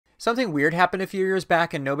Something weird happened a few years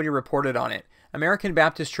back and nobody reported on it. American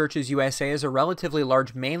Baptist Churches USA is a relatively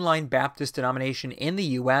large mainline Baptist denomination in the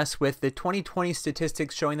U.S., with the 2020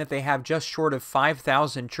 statistics showing that they have just short of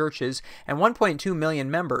 5,000 churches and 1.2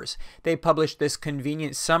 million members. They published this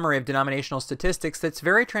convenient summary of denominational statistics that's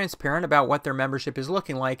very transparent about what their membership is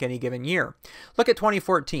looking like any given year. Look at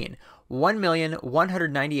 2014,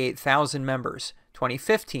 1,198,000 members.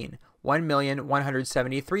 2015,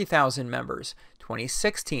 1,173,000 members.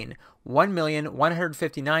 2016,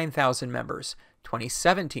 1,159,000 members.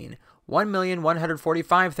 2017,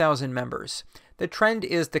 1,145,000 members. The trend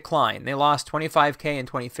is decline. They lost 25K in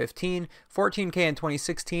 2015, 14K in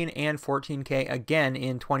 2016, and 14K again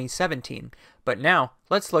in 2017. But now,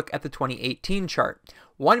 let's look at the 2018 chart.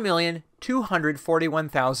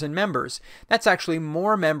 1,241,000 members. That's actually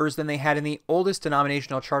more members than they had in the oldest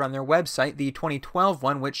denominational chart on their website, the 2012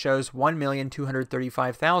 one, which shows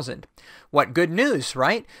 1,235,000. What good news,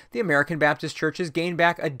 right? The American Baptist Churches gained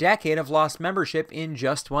back a decade of lost membership in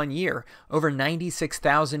just 1 year, over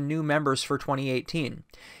 96,000 new members for 2018.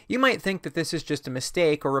 You might think that this is just a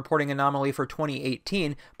mistake or reporting anomaly for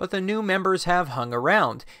 2018, but the new members have hung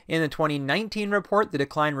around. In the 2019 report, the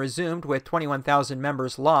decline resumed with 21,000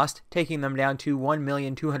 members lost, taking them down to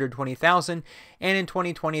 1,220,000, and in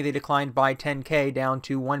 2020 they declined by 10K down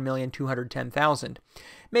to 1,210,000.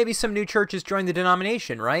 Maybe some new churches joined the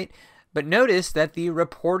denomination, right? But notice that the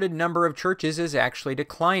reported number of churches is actually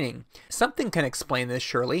declining. Something can explain this,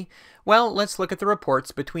 surely. Well, let's look at the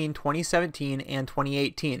reports between 2017 and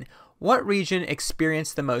 2018. What region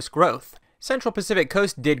experienced the most growth? Central Pacific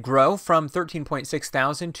Coast did grow from 13.6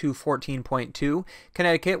 thousand to 14.2.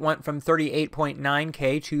 Connecticut went from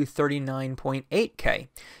 38.9K to 39.8K.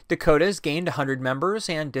 Dakotas gained 100 members,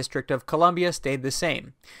 and District of Columbia stayed the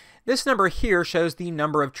same. This number here shows the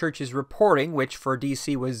number of churches reporting, which for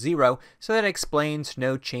DC was 0, so that explains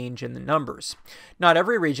no change in the numbers. Not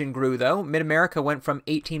every region grew, though. Mid-America went from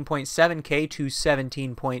 18.7K to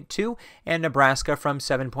 17.2, and Nebraska from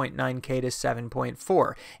 7.9K to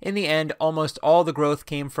 7.4. In the end, almost all the growth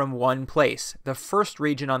came from one place, the first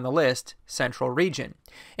region on the list, Central Region.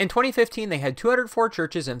 In 2015, they had 204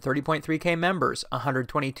 churches and 30.3K members.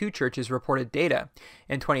 122 churches reported data.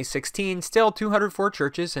 In 2016, still 204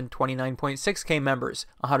 churches and 29.6K members.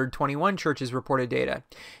 121 churches reported data.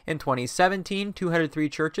 In 2017, 203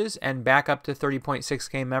 churches and back up to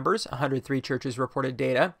 30.6K members. 103 churches reported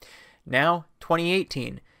data. Now,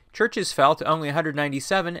 2018. Churches fell to only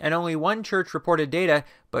 197, and only one church reported data,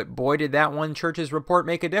 but boy did that one church's report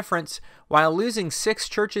make a difference. While losing 6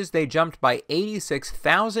 churches, they jumped by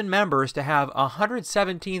 86,000 members to have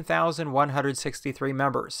 117,163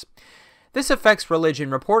 members. This affects religion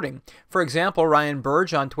reporting. For example, Ryan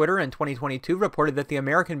Burge on Twitter in 2022 reported that the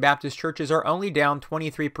American Baptist churches are only down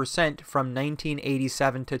 23% from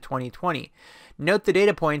 1987 to 2020. Note the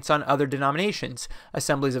data points on other denominations.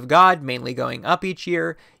 Assemblies of God mainly going up each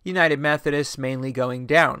year, United Methodists mainly going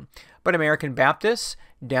down. But American Baptists,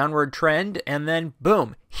 downward trend, and then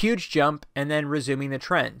boom, huge jump, and then resuming the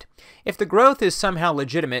trend. If the growth is somehow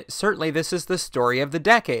legitimate, certainly this is the story of the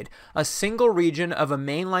decade. A single region of a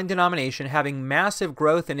mainline denomination having massive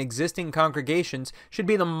growth in existing congregations should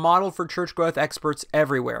be the model for church growth experts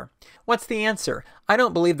everywhere. What's the answer? I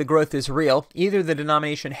don't believe the growth is real. Either the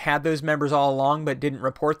denomination had those members all along but didn't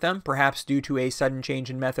report them, perhaps due to a sudden change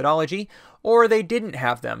in methodology, or they didn't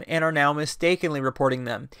have them and are now mistakenly reporting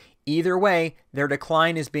them. Either way, their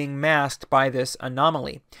decline is being masked by this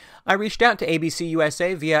anomaly. I reached out to ABC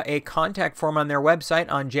USA via a contact form on their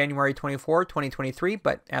website on January 24, 2023,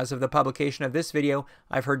 but as of the publication of this video,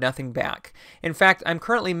 I've heard nothing back. In fact, I'm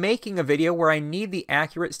currently making a video where I need the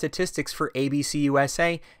accurate statistics for ABC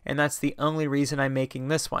USA, and that's the only reason I'm making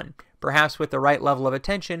this one. Perhaps with the right level of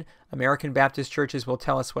attention, American Baptist churches will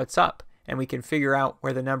tell us what's up, and we can figure out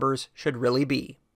where the numbers should really be.